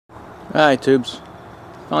Alright, tubes.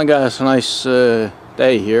 Finally got us a nice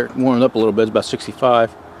day here. It warmed up a little bit. It's about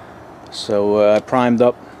 65. So I primed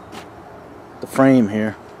up the frame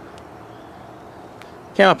here.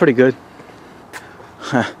 Came out pretty good.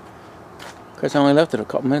 Because I only left it a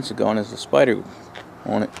couple minutes ago and there's a spider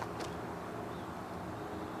on it.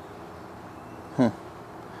 Oh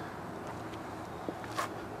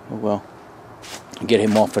well. Get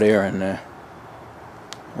him off of there and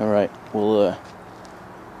alright, we'll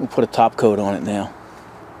put a top coat on it now.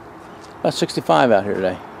 About 65 out here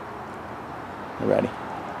today. Alrighty.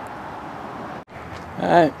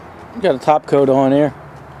 Alright, got a top coat on here.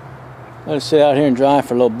 Let it sit out here and dry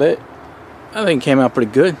for a little bit. I think it came out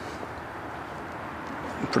pretty good.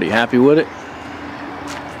 I'm pretty happy with it.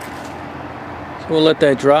 So we'll let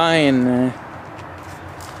that dry and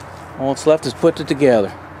all that's left is put it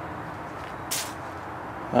together.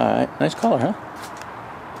 Alright, nice color, huh?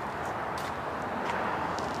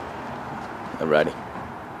 Alrighty.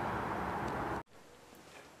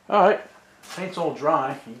 Alright, paint's all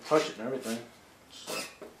dry. You can touch it and everything.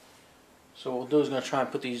 So what we'll do is going to try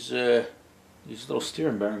and put these little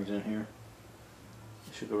steering bearings in here.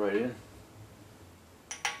 They should go right in.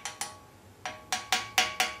 There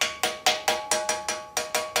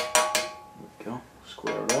we go.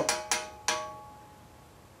 Square it up.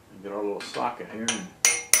 And get our little socket here and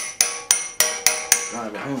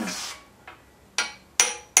drive it home.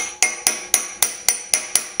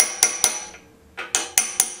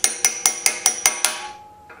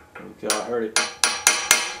 There we go, I heard it.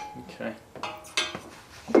 Okay.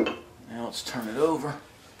 Now let's turn it over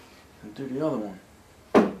and do the other one.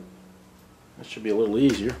 That should be a little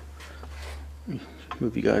easier. Let me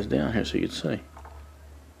move you guys down here so you can see.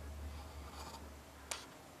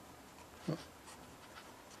 Oh.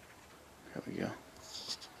 There we go.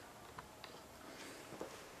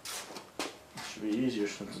 It should be easier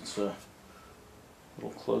since it's a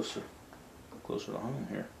little closer to home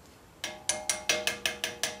here.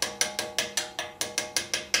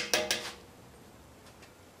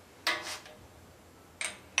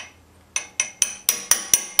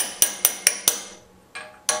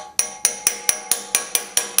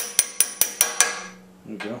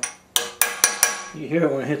 There you go. You hear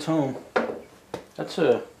it when it hits home. That's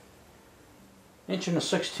a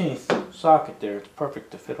 1.1/16" socket there. It's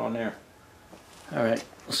perfect to fit on there. Alright,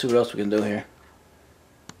 let's see what else we can do here.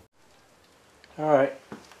 Alright,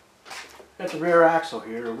 got the rear axle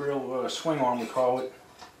here, the real swing arm we call it.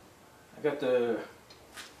 I got the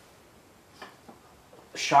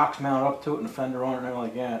shocks mounted up to it and the fender on it and everything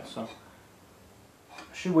like that. So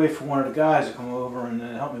I should wait for one of the guys to come over and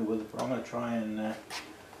help me with it, but I'm going to try and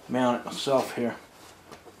mount it myself here.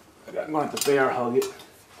 I'm going to have to bear hug it.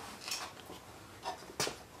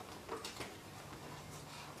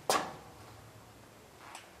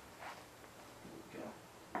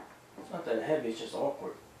 It's not that heavy, it's just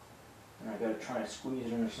awkward. And I got to try and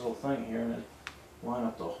squeeze in this little thing here and then line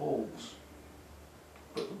up the holes.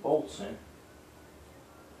 Put the bolts in.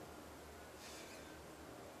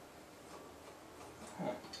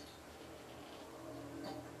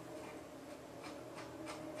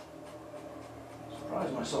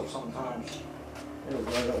 Surprise myself sometimes. There we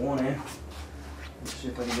go, I got one in. Let's see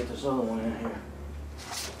if I can get this other one in here.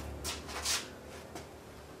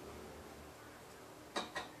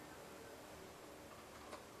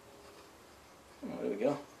 Oh, there we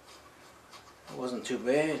go. It wasn't too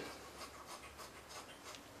bad.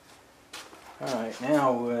 Alright,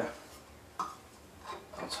 now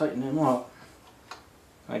I'll tighten them up.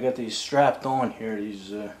 I got these strapped on here,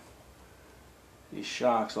 these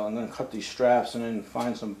shocks. So I'm going to cut these straps and then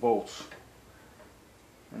find some bolts.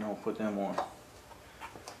 And I'll put them on.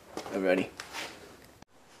 Alrighty.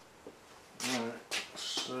 Alright,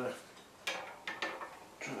 let's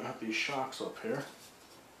try to put these shocks up here.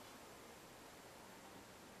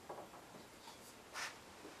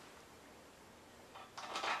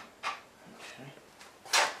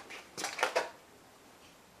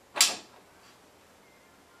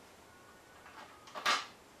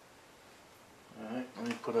 Let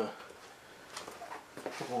me put a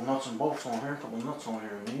couple of nuts and bolts on here, a couple of nuts on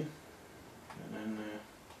here, I mean, and then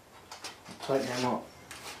tighten them up.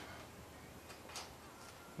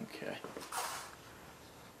 Okay.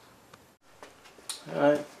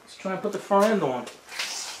 Alright, let's try and put the front end on.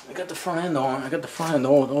 I got the front end on. I got the front end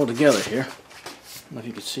all together here. I don't know if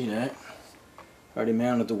you can see that. I already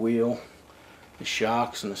mounted the wheel, the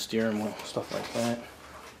shocks, and the steering wheel, stuff like that.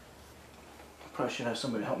 Probably should have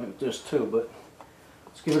somebody help me with this too, but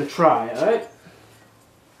let's give it a try, alright?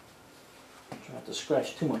 Try not to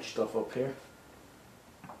scratch too much stuff up here.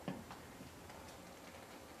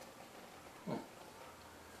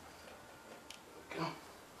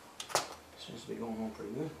 Seems to be going on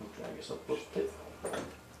pretty good. I'll drag this up a little bit.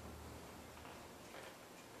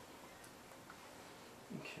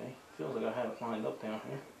 Okay, feels like I have it lined up down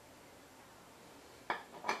here.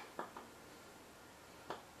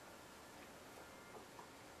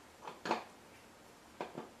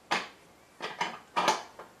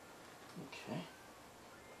 Okay.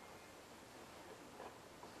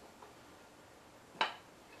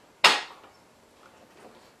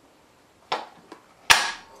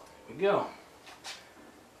 There we go.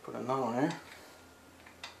 Put a nut on there.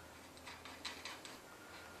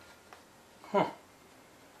 Huh.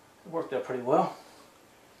 It worked out pretty well.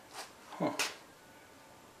 Huh.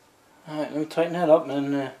 Alright, let me tighten that up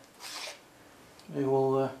and then we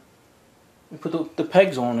will put the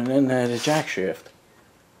pegs on and then the jack shaft.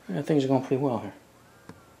 Yeah, things are going pretty well here.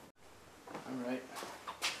 Alright.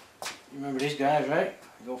 You remember these guys, right?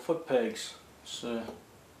 They go foot pegs. Let's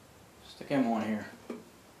stick them on here.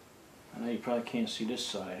 I know you probably can't see this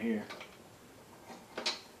side here.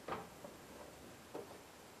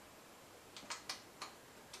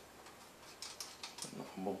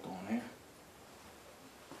 Bolt on here.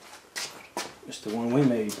 It's the one we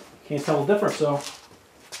made. Can't tell the difference though.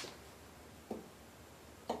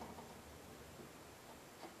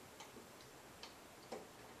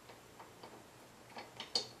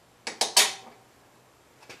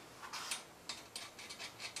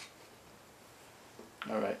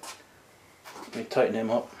 Alright. Let me tighten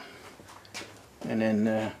them up. And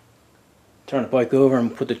then turn the bike over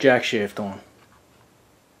and put the jack shaft on.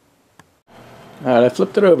 Alright, I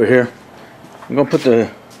flipped it over here. I'm going to put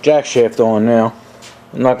the jack shaft on now.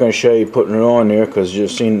 I'm not going to show you putting it on there because you've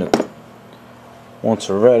seen it once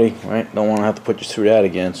already, right? Don't want to have to put you through that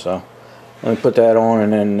again, so let me put that on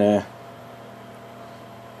and then I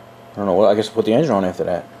don't know, well, I guess I'll put the engine on after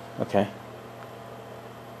that. Okay.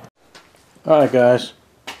 Alright guys,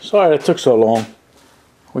 sorry it took so long.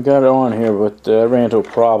 We got it on here, but I ran into a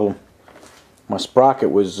problem. My sprocket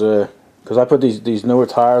was, because I put these newer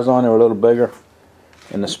tires on, they were a little bigger.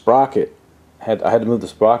 And the sprocket, I had to move the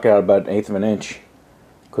sprocket out about 1/8 of an inch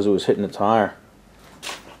because it was hitting the tire.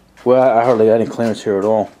 Well, I hardly got any clearance here at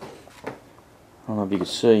all. I don't know if you can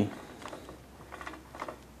see.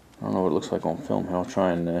 I don't know what it looks like on film here. I'll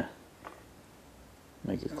try and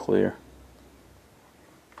make it clear.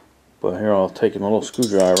 But here I'll take my little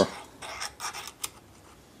screwdriver.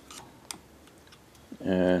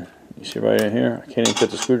 And you see right in here, I can't even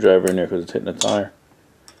fit the screwdriver in there because it's hitting the tire.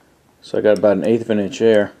 So I got about 1/8 of an inch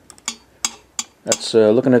there. That's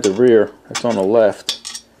looking at the rear, that's on the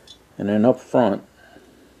left. And then up front,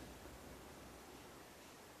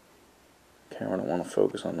 camera don't want to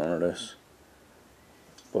focus on none of this.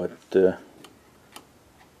 But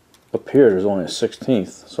up here there's only a 1/16.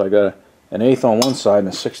 So I got an 1/8 on one side and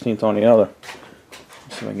a 1/16 on the other.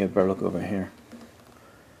 Let's see if I can get a better look over here.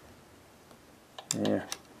 Yeah.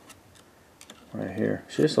 Right here.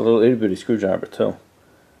 See, it's a little itty bitty screwdriver too.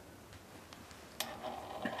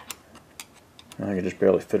 I can just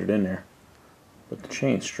barely fit it in there. But the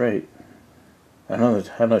chain's straight. I don't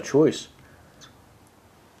have no choice.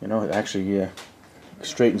 You know, it actually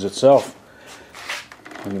straightens itself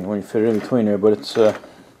when you fit it in between there, but it's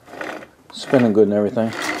spinning good and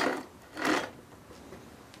everything.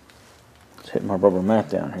 It's hitting my rubber mat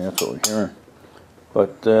down here, that's what we're hearing.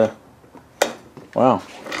 But, wow,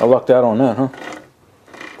 I lucked out on that, huh?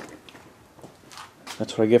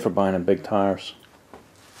 That's what I get for buying in big tires.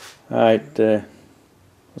 Alright,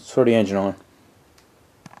 let's throw the engine on.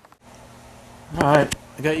 Alright,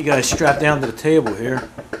 I got you guys strapped down to the table here.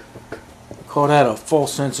 I call that a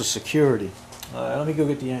false sense of security. Alright, let me go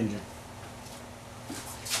get the engine.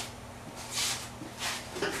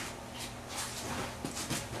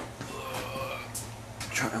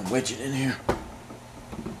 Try and wedge it in here.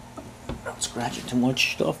 Don't scratch it too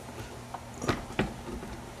much stuff.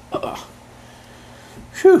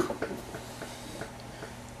 Whew.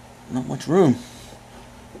 Not much room.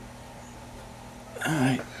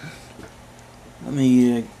 Alright. Let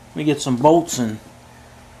me get some bolts and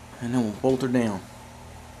then we'll bolt her down.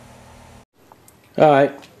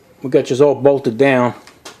 Alright, we got yours all bolted down.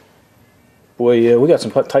 Boy, we got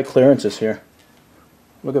some tight clearances here.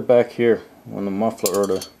 Look at back here on the muffler or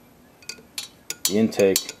the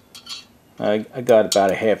intake. I got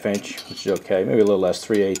about a 1/2 inch, which is okay, maybe a little less,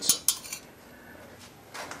 3/8.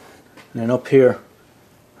 And then up here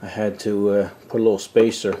I had to put a little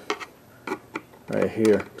spacer right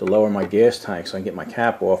here to lower my gas tank so I can get my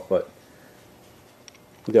cap off, but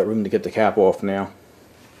we got room to get the cap off now.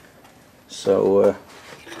 So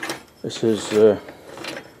this is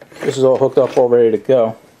all hooked up, all ready to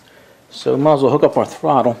go. So we might as well hook up our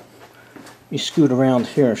throttle me scoot around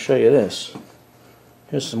here and show you this.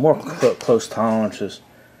 Here's some more close tolerances.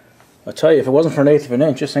 I'll tell you, if it wasn't for 1/8 of an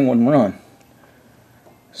inch, this thing wouldn't run.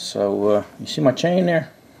 So, you see my chain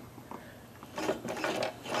there?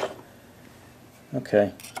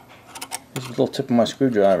 Okay. This is a little tip of my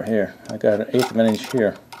screwdriver here. I got 1/8 of an inch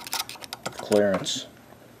here of clearance.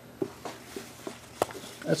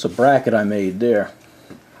 That's a bracket I made there.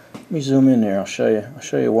 Let me zoom in there. I'll show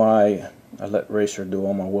you why I let Racer do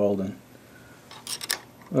all my welding.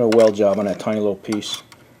 I got a weld job on that tiny little piece.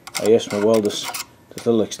 I asked him to weld this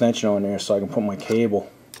little extension on there so I can put my cable,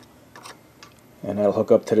 and that'll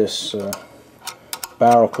hook up to this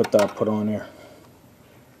barrel clip that I put on there.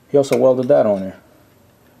 He also welded that on there.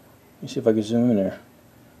 Let me see if I can zoom in there.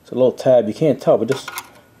 It's a little tab. You can't tell, but this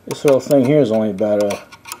little thing here is only about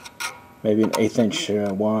maybe an 1/8 inch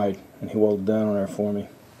wide, and he welded that on there for me.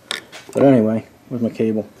 But anyway, where's my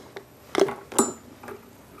cable?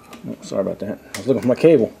 Oh, sorry about that. I was looking for my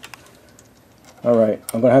cable. Alright,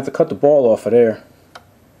 I'm going to have to cut the ball off of there.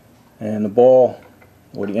 And the ball,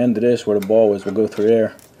 or the end of this, where the ball was, will go through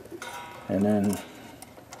there. And then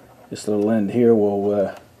this little end here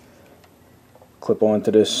will clip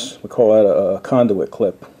onto this. We call that a conduit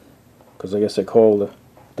clip, because I guess they call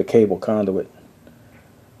the cable conduit.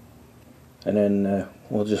 And then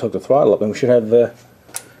we'll just hook the throttle up, and we should have that'll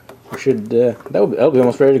be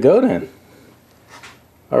almost ready to go then.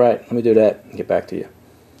 Alright, let me do that and get back to you.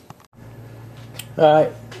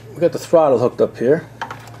 Alright, we got the throttle hooked up here.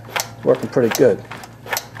 It's working pretty good.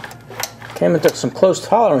 Came and took some close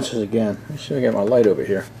tolerances again. Let me see if I get my light over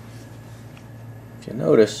here. If you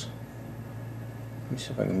notice, let me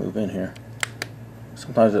see if I can move in here.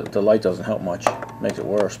 Sometimes the light doesn't help much, it makes it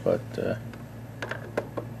worse, but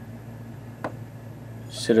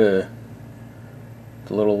see the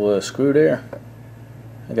little screw there?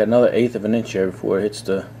 I got another 1/8 of an inch here before it hits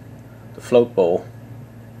the float bowl.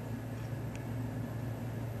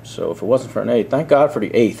 So if it wasn't for an 1/8, thank God for the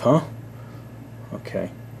 1/8, huh?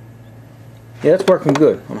 Okay. Yeah, it's working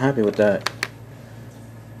good. I'm happy with that.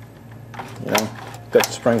 You know, got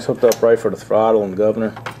the springs hooked up right for the throttle and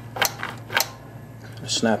governor. They're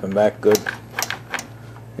snapping back good.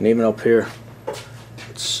 And even up here,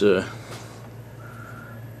 it's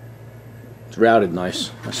routed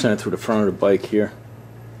nice. I sent it through the front of the bike here.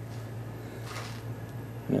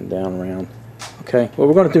 And then down around. Okay, what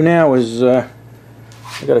we're going to do now is I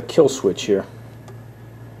got a kill switch here.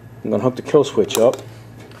 I'm going to hook the kill switch up.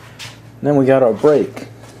 And then we got our brake.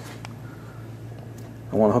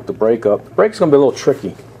 I want to hook the brake up. The brake's going to be a little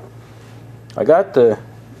tricky. I got let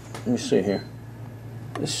me see here.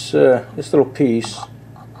 This little piece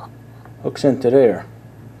hooks into there.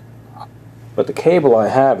 But the cable I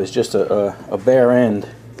have is just a bare end.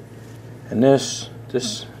 And this, I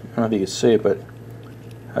don't know if you can see it, but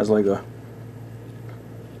has like a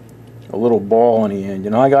little ball on the end.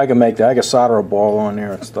 You know, I can make that. I can solder a ball on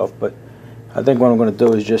there and stuff, but I think what I'm going to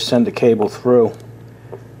do is just send the cable through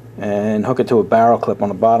and hook it to a barrel clip on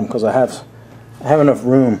the bottom, because I have enough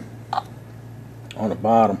room on the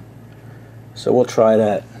bottom. So we'll try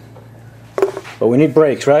that. But we need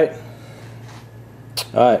brakes, right?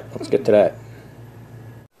 Alright, let's get to that.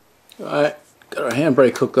 Alright, got our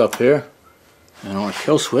handbrake hooked up here. And on a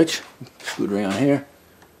kill switch, scoot around here.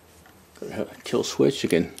 Got a kill switch, you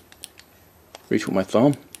can reach with my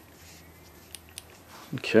thumb.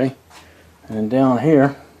 Okay, and then down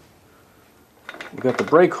here, we got the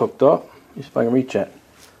brake hooked up. Let me see if I can reach that.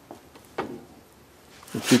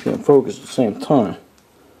 And keep it in focus at the same time.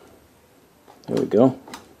 There we go.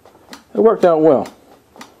 It worked out well.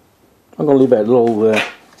 I'm going to leave that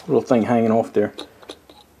little thing hanging off there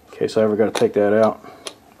in case I ever got to take that out.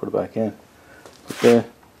 Put it back in. But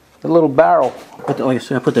the little barrel, like I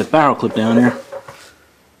said, I put that barrel clip down there. I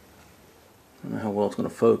don't know how well it's going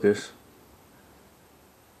to focus,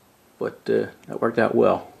 but that worked out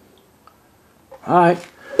well. Alright,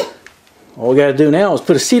 all we got to do now is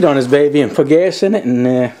put a seat on this baby and put gas in it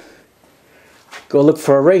and go look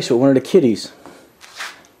for a race with one of the kiddies.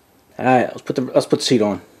 Alright, let's put the seat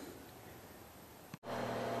on.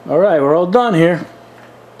 Alright, we're all done here.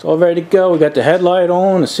 It's all ready to go. We got the headlight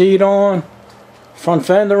on, the seat on, front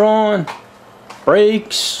fender on,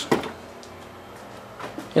 brakes.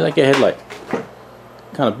 You like a headlight.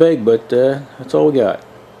 Kind of big, but that's all we got.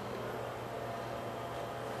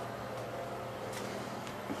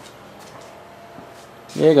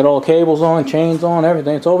 Yeah, got all the cables on, chains on,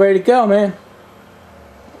 everything. It's all ready to go, man.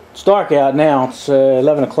 It's dark out now. It's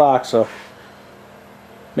 11 o'clock, so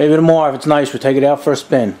maybe tomorrow, if it's nice, we'll take it out for a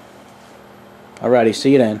spin. Alrighty,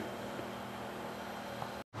 see you then.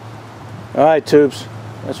 Alright, tubes.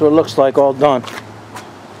 That's what it looks like all done.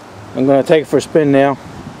 I'm going to take it for a spin now.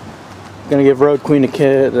 I'm going to give Road Queen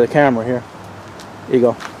the camera here. Here you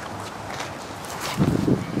go.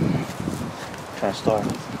 Try to start.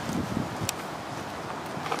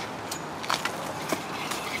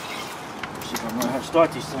 See if I know how to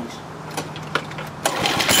start these things.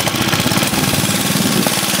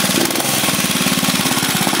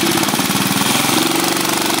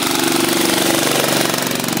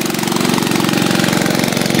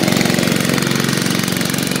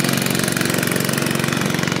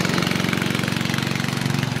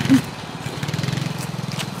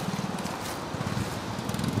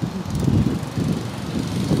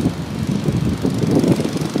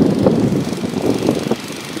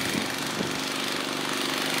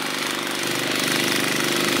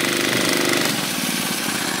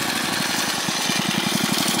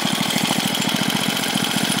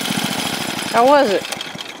 How was it?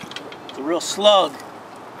 It's a real slug.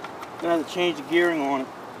 Gonna have to change the gearing on it.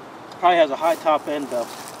 Probably has a high top end though.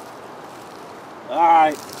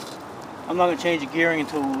 Alright. I'm not gonna change the gearing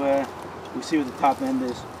until we see what the top end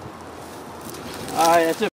is. Alright, that's it.